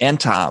Padma and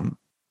Tom.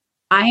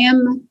 I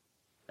am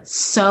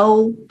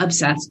so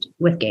obsessed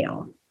with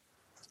Gail.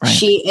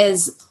 Right.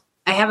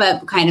 I have a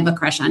kind of a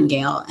crush on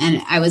Gail,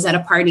 and I was at a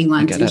party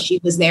once and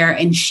she was there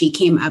and she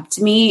came up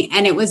to me,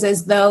 and it was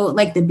as though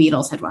like the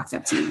Beatles had walked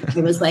up to me.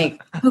 It was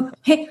like,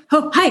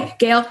 hi,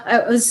 Gail.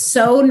 I was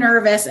so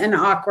nervous and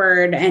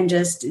awkward and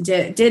just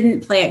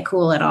didn't play it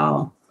cool at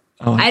all.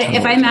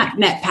 If I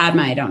met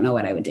Padma, I don't know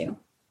what I would do.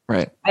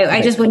 Right.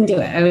 I just wouldn't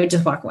do it. I would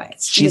just walk away.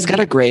 She's got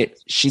a great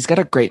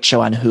show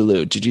on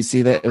Hulu. Did you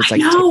see that? It was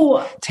like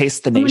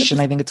Taste the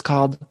Nation, I think it's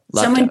called.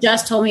 Someone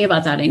just told me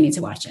about that. I need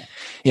to watch it.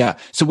 Yeah.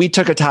 So we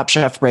took a Top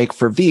Chef break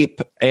for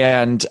Veep,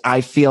 and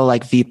I feel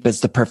like Veep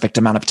is the perfect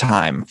amount of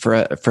time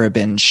for a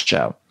binge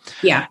show.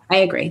 Yeah, I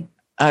agree.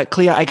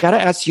 Clea, I got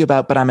to ask you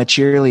about But I'm a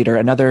Cheerleader,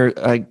 another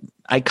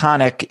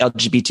iconic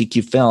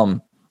LGBTQ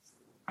film.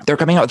 They're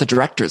coming out with a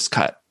director's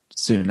cut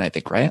soon, I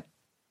think, right?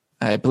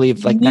 I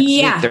believe next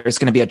week there's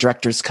going to be a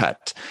director's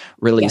cut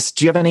released.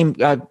 Do you have any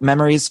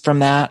memories from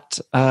that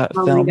film?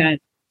 Oh my God.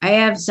 I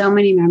have so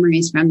many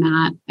memories from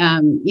that.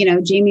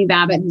 Jamie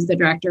Babbitt, who's the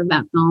director of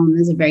that film,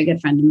 is a very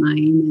good friend of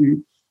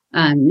mine.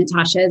 And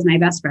Natasha is my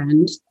best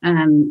friend.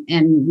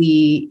 And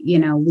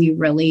we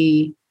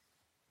really...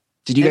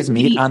 Did you guys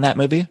meet on that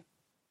movie?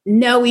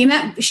 No, we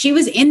met. She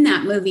was in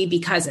that movie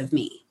because of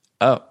me.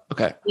 Oh,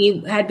 okay.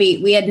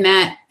 We had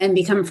met and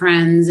become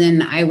friends.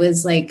 And I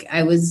was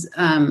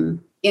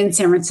in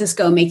San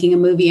Francisco making a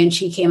movie, and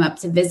she came up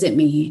to visit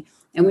me,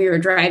 and we were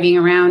driving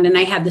around, and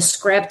I had the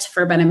script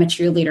for But I'm a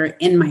Cheerleader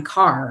in my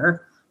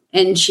car,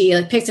 and she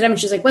picked it up and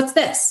she's like, "What's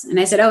this?" And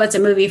I said, "Oh, it's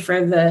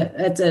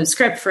a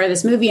script for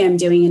this movie I'm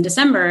doing in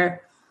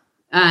December."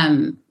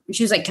 And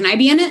she was like, "Can I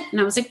be in it?"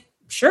 And I was like,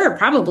 "Sure,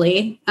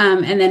 probably."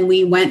 And then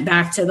we went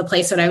back to the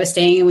place that I was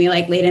staying, and we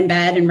laid in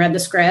bed and read the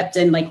script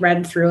and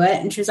read through it.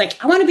 And she was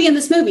like, "I want to be in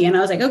this movie." And I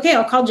was like, "Okay,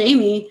 I'll call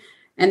Jamie."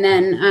 And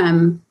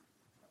then,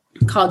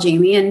 called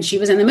Jamie, and she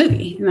was in the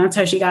movie, and that's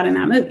how she got in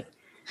that movie.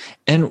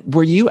 And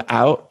were you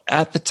out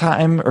at the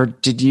time, or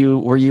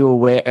were you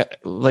aware?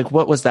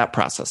 What was that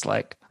process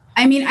like?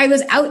 I mean, I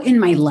was out in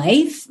my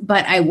life,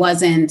 but I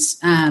wasn't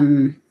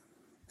out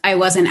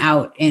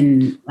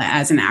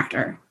as an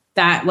actor.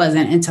 That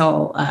wasn't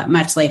until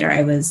much later.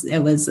 It was,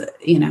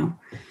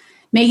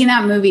 making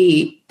that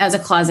movie as a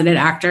closeted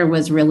actor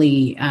was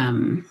really,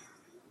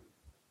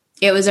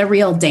 it was a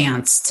real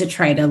dance to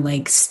try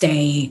to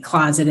stay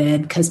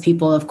closeted, because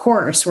people, of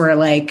course, were it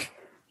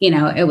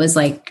was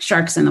like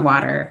sharks in the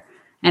water.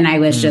 And I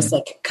was just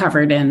like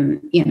covered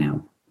in,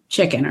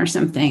 chicken or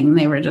something.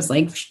 They were just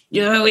like,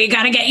 oh, we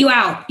got to get you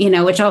out,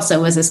 which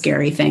also was a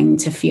scary thing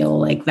to feel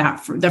like that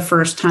for the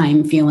first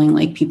time, feeling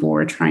like people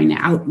were trying to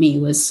out me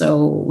was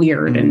so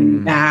weird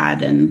and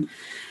bad. And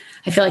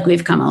I feel like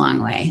we've come a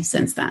long way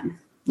since then,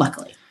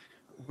 luckily.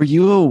 Were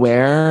you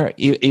aware,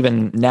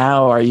 even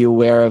now, are you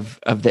aware of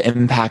the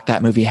impact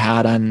that movie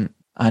had on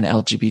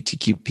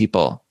LGBTQ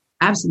people?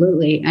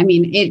 Absolutely. I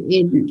mean,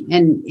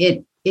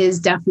 it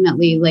is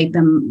definitely like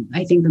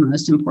I think the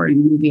most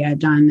important movie I've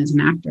done as an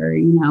actor,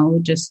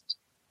 just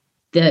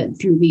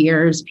through the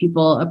years,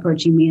 people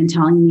approaching me and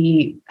telling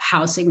me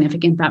how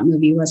significant that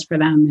movie was for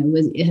them.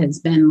 It has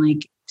been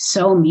like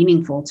so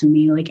meaningful to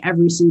me. Like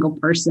every single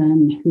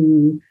person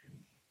who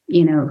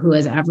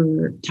has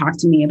ever talked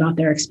to me about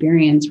their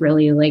experience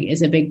really like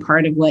is a big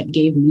part of what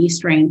gave me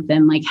strength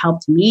and like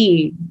helped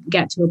me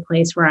get to a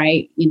place where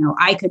I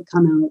could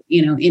come out,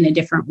 in a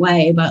different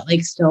way, but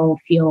like still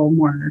feel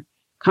more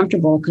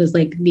comfortable, because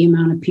like the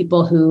amount of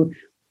people who,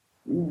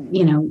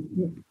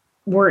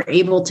 were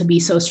able to be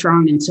so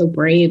strong and so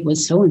brave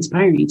was so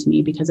inspiring to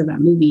me because of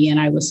that movie. And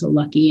I was so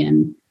lucky.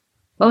 And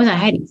what was I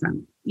hiding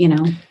from,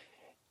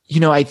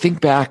 I think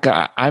back,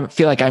 I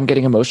feel like I'm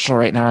getting emotional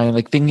right now. And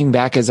like thinking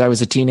back as I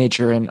was a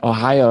teenager in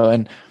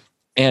Ohio,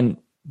 and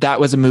that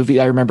was a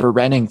movie I remember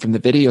renting from the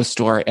video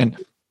store. And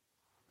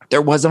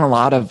there wasn't a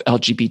lot of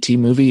LGBT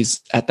movies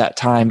at that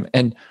time.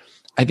 And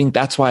I think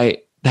that's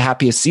why The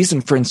Happiest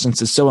Season, for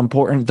instance, is so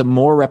important. The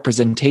more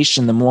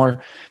representation, the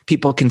more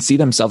people can see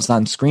themselves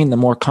on screen, the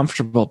more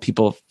comfortable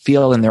people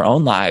feel in their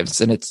own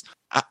lives. And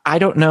I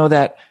don't know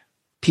that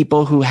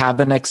people who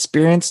haven't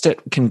experienced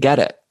it can get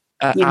it.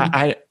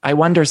 I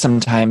wonder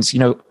sometimes,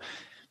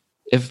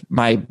 if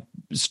my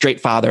straight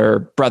father or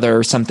brother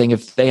or something,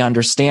 if they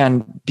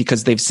understand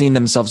because they've seen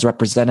themselves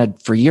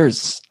represented for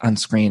years on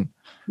screen.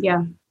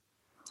 Yeah.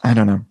 I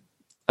don't know.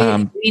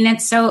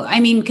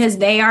 Because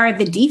they are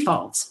the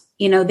default.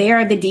 They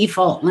are the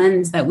default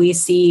lens that we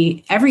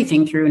see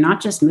everything through,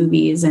 not just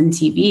movies and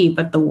TV,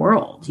 but the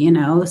world,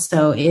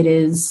 so it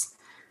is,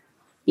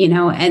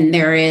 and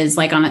there is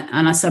like on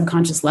a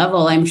subconscious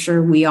level, I'm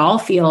sure we all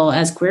feel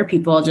as queer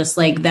people, just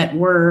like that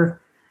we're,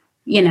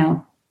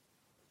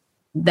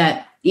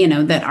 that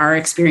our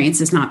experience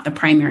is not the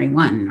primary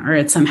one, or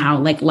it's somehow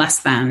like less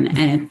than,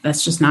 and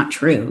that's just not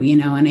true,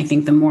 and I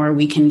think the more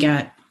we can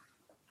get,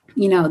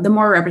 the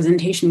more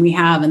representation we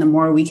have and the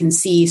more we can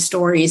see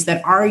stories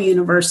that are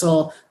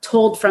universal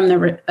told from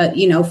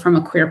from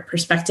a queer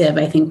perspective,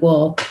 I think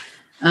will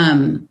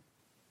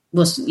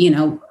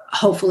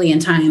hopefully in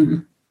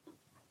time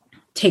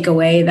take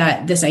away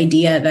this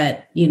idea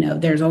that,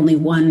 there's only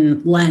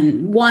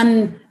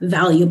one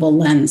valuable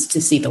lens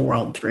to see the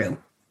world through.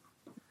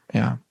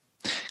 Yeah.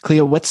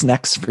 Clea, what's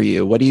next for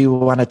you? What do you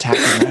want to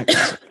tackle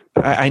next?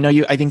 I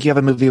think you have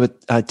a movie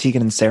with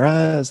Tegan and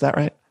Sarah. Is that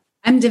right?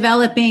 I'm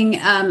developing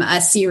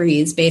a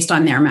series based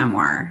on their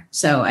memoir.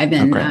 So I've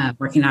been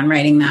working on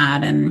writing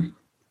that, and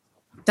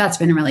that's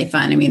been really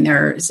fun. I mean,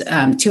 there's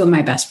two of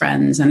my best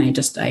friends, and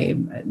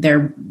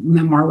their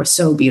memoir was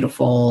so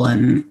beautiful,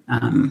 and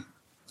I'm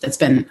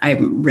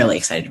really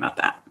excited about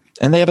that.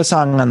 And they have a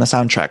song on the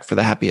soundtrack for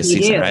The Happiest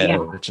Season, right? Yeah.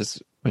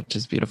 Which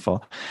is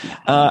beautiful.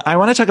 I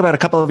want to talk about a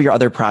couple of your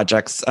other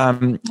projects.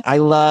 I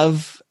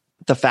love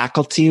The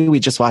Faculty. We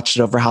just watched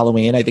it over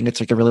Halloween. I think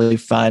it's like a really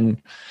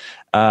fun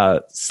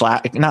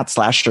not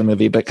slasher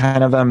movie, but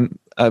kind of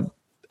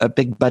a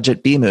big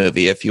budget B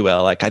movie, if you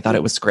will. Like, I thought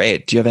it was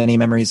great. Do you have any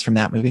memories from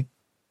that movie?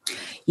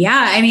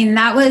 Yeah, I mean,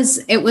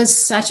 it was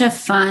such a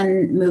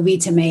fun movie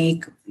to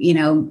make.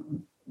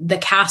 The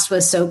cast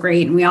was so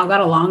great, and we all got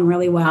along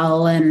really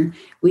well. And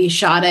we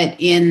shot it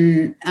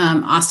in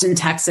Austin,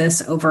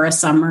 Texas over a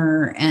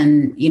summer.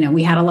 And,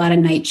 we had a lot of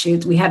night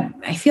shoots.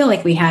 I feel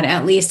like we had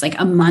at least like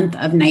a month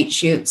of night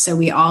shoots. So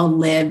we all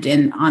lived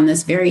on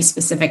this very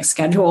specific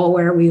schedule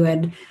where we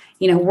would,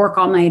 work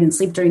all night and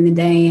sleep during the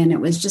day. And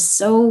it was just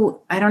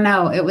so, I don't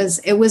know, it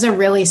was a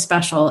really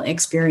special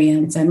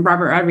experience. And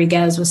Robert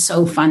Rodriguez was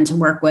so fun to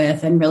work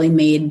with and really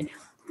made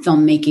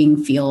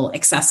filmmaking feel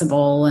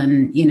accessible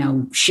and,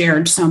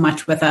 shared so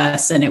much with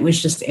us. And it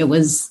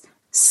was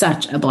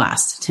such a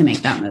blast to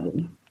make that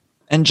movie.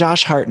 And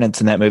Josh Hartnett's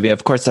in that movie.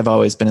 Of course, I've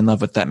always been in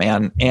love with that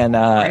man. And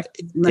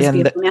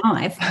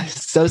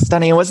so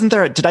stunning. Wasn't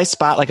there, did I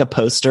spot like a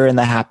poster in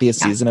The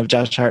Happiest Season of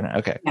Josh Hartnett?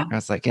 Okay. Yeah. I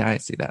was like, yeah, I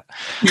see that.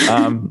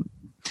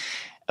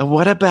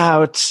 What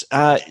about,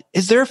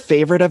 is there a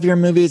favorite of your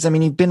movies? I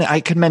mean,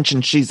 I could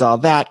mention She's All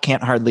That,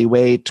 Can't Hardly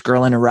Wait,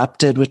 Girl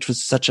Interrupted, which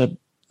was such a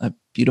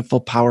beautiful,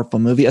 powerful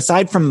movie.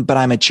 Aside from But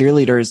I'm a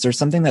Cheerleader, is there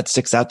something that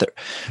sticks out that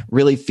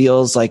really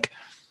feels like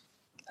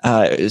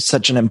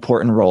such an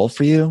important role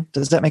for you?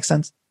 Does that make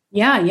sense?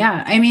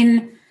 Yeah. I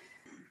mean,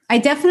 I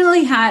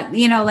definitely had,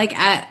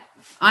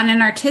 on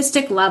an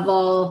artistic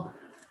level,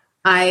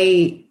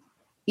 there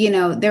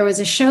was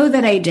a show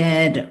that I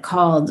did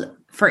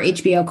for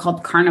HBO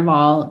called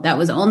Carnival that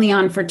was only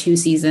on for 2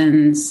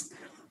 seasons.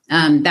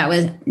 that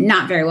was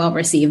not very well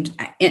received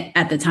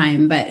at the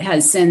time, but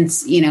has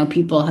since,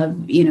 people have,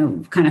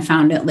 kind of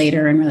found it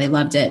later and really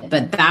loved it.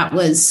 But that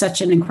was such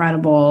an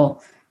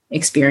incredible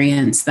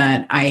experience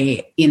that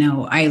I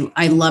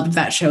loved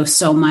that show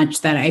so much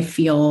that I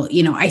feel,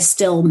 I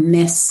still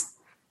miss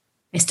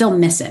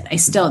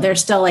it.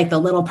 There's still like the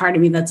little part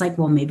of me that's like,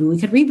 well, maybe we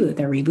could reboot.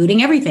 They're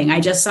rebooting everything. I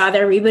just saw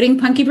they're rebooting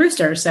Punky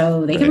Brewster,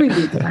 so they can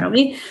reboot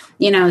probably,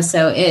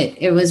 so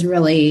it was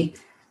really,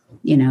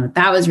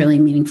 that was really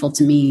meaningful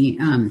to me,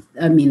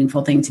 a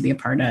meaningful thing to be a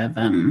part of.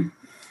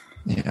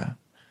 Yeah.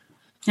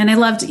 And I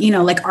loved,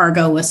 like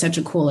Argo was such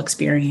a cool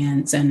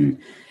experience, and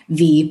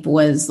Veep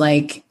was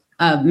like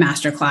a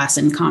masterclass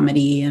in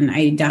comedy. And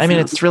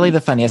it's really the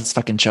funniest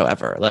fucking show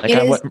ever. Like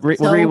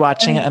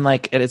rewatching it, I'm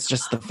like, it's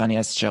just the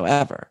funniest show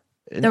ever.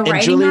 And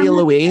Julia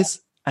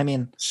Louise,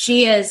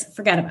 she is,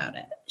 forget about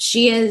it.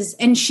 She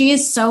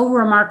is so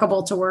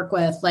remarkable to work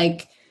with.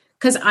 Like,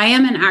 because I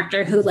am an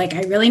actor who, like,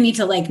 I really need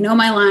to, like, know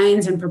my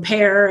lines and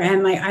prepare.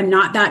 And, like, I'm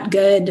not that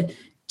good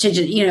to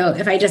just,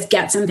 if I just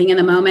get something in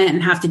the moment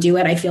and have to do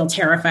it, I feel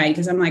terrified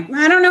because I'm like,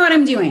 I don't know what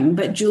I'm doing.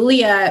 But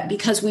Julia,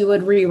 because we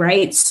would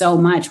rewrite so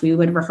much, we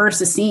would rehearse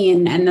a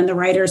scene and then the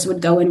writers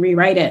would go and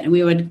rewrite it. And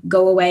we would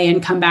go away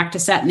and come back to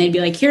set and they'd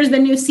be like, here's the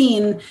new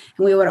scene. And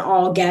we would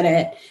all get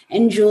it.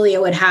 And Julia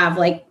would have,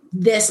 like,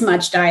 this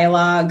much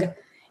dialogue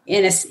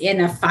in a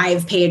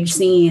 5-page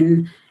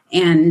scene.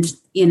 And,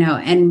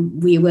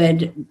 and we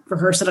would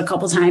rehearse it a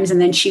couple times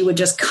and then she would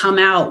just come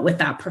out with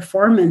that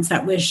performance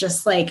that was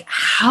just like,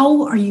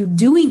 how are you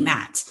doing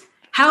that?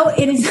 How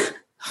it is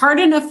hard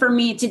enough for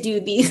me to do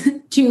these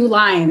 2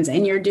 lines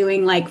and you're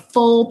doing like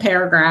full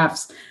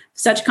paragraphs,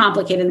 such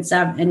complicated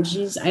stuff. And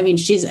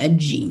she's a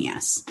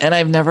genius.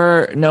 And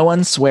no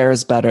one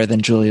swears better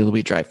than Julia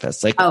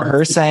Louis-Dreyfus. Like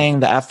her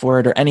saying the F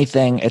word or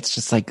anything, it's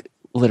just like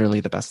literally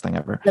the best thing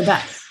ever. The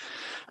best.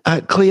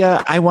 Clea,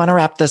 I want to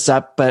wrap this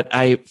up, but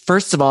I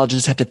first of all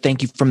just have to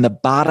thank you from the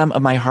bottom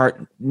of my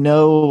heart.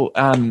 No,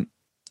 I'm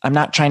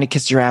not trying to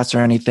kiss your ass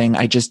or anything.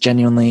 I just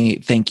genuinely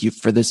thank you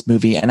for this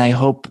movie. And I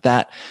hope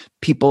that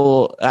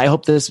I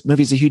hope this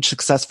movie is a huge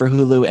success for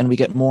Hulu and we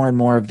get more and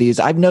more of these.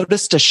 I've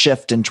noticed a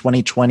shift in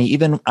 2020,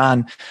 even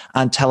on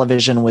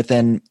television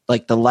within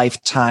like the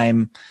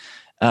Lifetime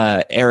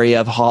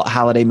area of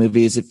holiday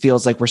movies. It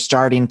feels like we're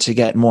starting to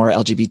get more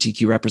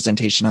LGBTQ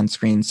representation on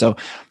screen. So,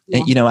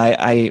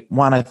 I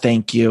want to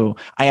thank you.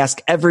 I ask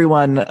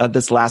everyone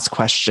this last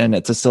question.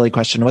 It's a silly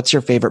question. What's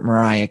your favorite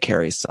Mariah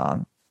Carey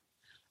song?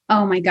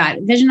 Oh my God.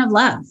 Vision of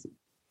Love.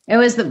 It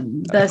was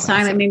the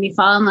song that made me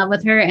fall in love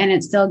with her and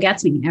it still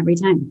gets me every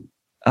time.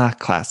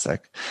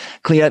 Classic.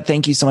 Clea,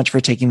 thank you so much for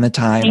taking the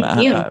time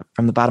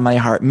from the bottom of my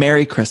heart.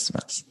 Merry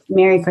Christmas.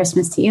 Merry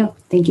Christmas to you.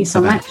 Thank you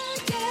so much.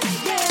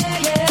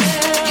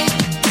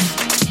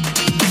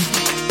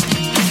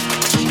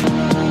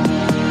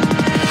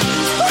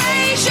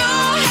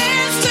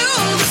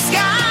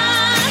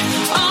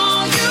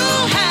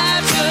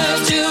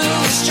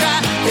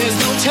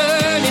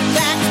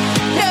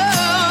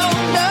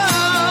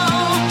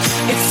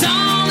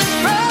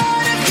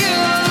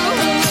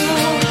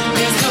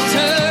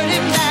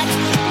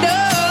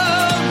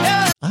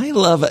 I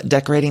love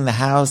decorating the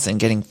house and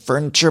getting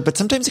furniture, but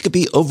sometimes it could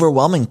be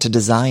overwhelming to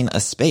design a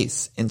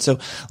space. And so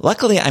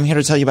luckily, I'm here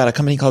to tell you about a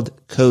company called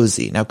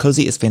Cozy. Now,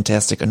 Cozy is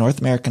fantastic, a North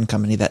American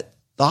company that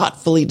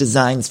thoughtfully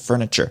designs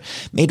furniture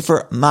made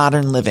for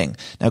modern living.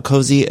 Now,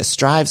 Cozy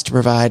strives to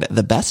provide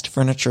the best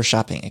furniture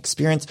shopping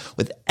experience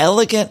with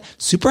elegant,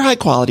 super high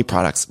quality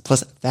products,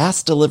 plus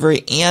fast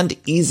delivery and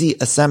easy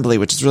assembly,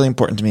 which is really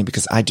important to me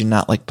because I do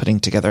not like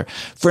putting together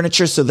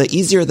furniture. So the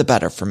easier, the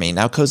better for me.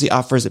 Now, Cozy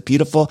offers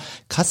beautiful,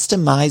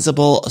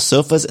 customizable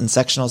sofas and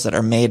sectionals that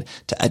are made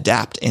to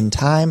adapt in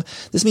time.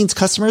 This means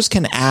customers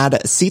can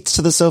add seats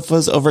to the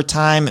sofas over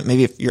time.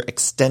 Maybe if you're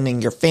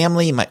extending your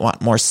family, you might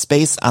want more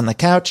space on the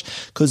couch.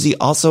 Cozy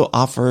also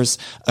offers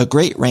a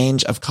great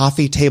range of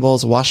coffee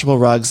tables, washable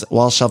rugs,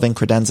 wall shelving,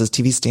 credenzas,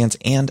 TV stands,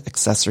 and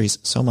accessories.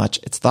 So much.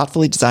 It's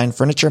thoughtfully designed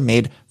furniture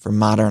made for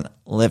modern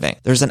living.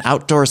 There's an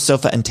outdoor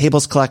sofa and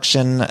tables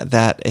collection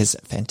that is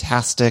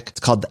fantastic. It's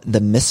called the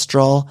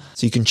Mistral.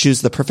 So you can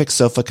choose the perfect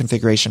sofa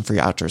configuration for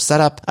your outdoor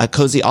setup.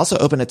 Cozy also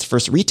opened its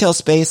first retail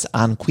space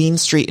on Queen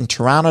Street in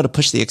Toronto to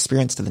push the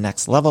experience to the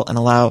next level and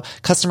allow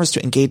customers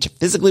to engage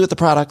physically with the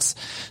products.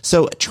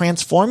 So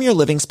transform your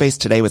living space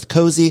today with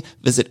Cozy.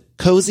 Visit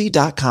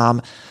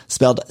cozy.com,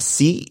 spelled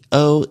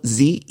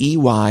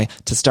COZEY,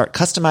 to start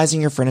customizing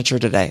your furniture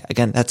today.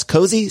 Again, that's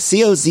Cozy,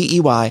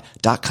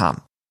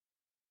 COZEY.com.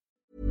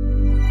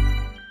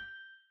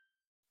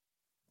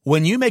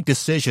 When you make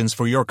decisions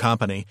for your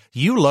company,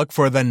 you look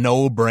for the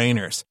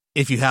no-brainers.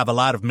 If you have a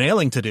lot of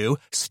mailing to do,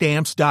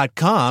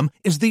 Stamps.com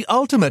is the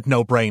ultimate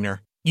no-brainer.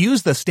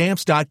 Use the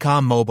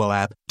Stamps.com mobile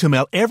app to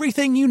mail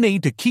everything you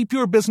need to keep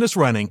your business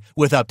running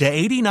with up to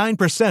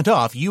 89%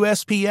 off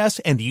USPS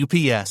and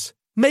UPS.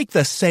 Make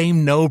the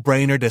same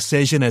no-brainer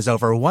decision as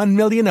over 1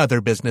 million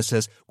other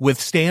businesses with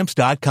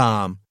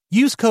Stamps.com.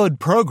 Use code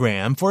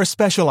PROGRAM for a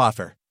special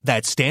offer.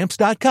 That's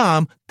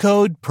Stamps.com,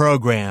 code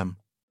PROGRAM.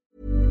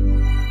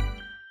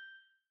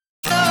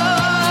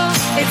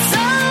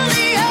 It's